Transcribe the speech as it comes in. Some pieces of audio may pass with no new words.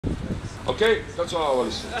Okay, that's all I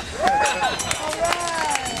want to say.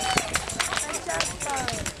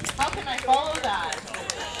 How can I follow that?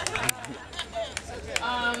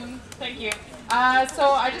 Thank you. So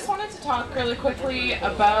I just wanted to talk really quickly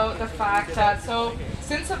about the fact that,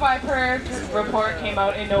 since the VIPIRG report came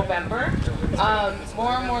out in November,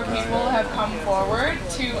 more and more people have come forward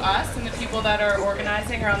to us and the people that are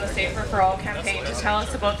organizing around the Safer for All campaign to tell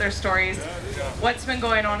us about their stories, what's been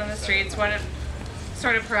going on in the streets, what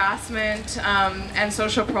sort of harassment and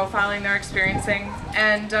social profiling they're experiencing.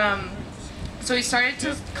 And so we started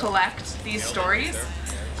to collect these stories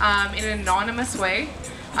in an anonymous way.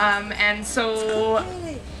 And so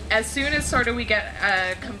as soon as we get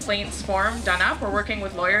a complaints form done up, we're working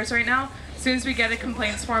with lawyers right now, as soon as we get a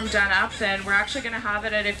complaints form done up, then we're actually going to have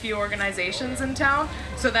it at a few organizations in town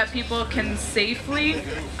so that people can safely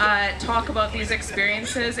talk about these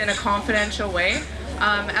experiences in a confidential way,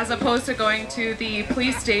 as opposed to going to the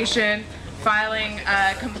police station, filing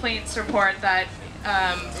a complaints report that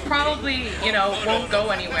probably, won't go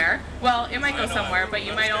anywhere. Well, it might go somewhere, but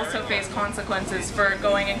you might also face consequences for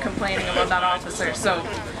going and complaining about that officer. So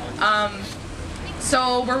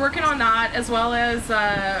we're working on that, as well as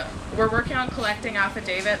we're working on collecting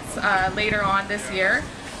affidavits later on this year.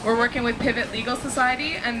 We're working with Pivot Legal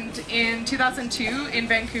Society, and in 2002 in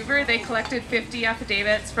Vancouver, they collected 50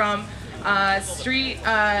 affidavits from street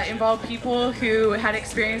involved people who had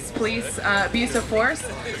experienced police abuse of force,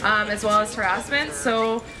 as well as harassment.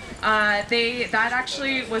 So that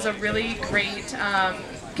actually was a really great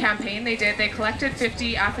campaign they did. They collected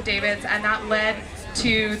 50 affidavits, and that led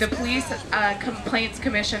to the Police Complaints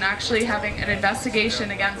Commission actually having an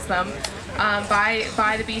investigation against them by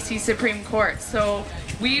the BC Supreme Court. So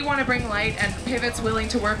we want to bring light, and Pivot's willing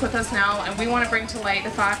to work with us now, and we want to bring to light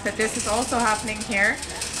the fact that this is also happening here.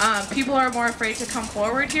 People are more afraid to come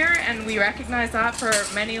forward here, and we recognize that for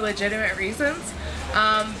many legitimate reasons.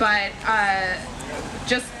 But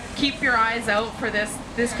just keep your eyes out for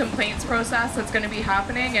this complaints process that's going to be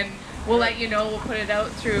happening, and we'll let you know. We'll put it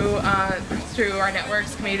out through our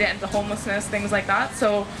networks, Community End to Homelessness, things like that.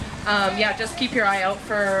 So yeah, just keep your eye out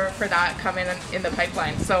for that coming in the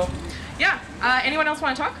pipeline. So yeah, anyone else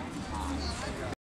want to talk?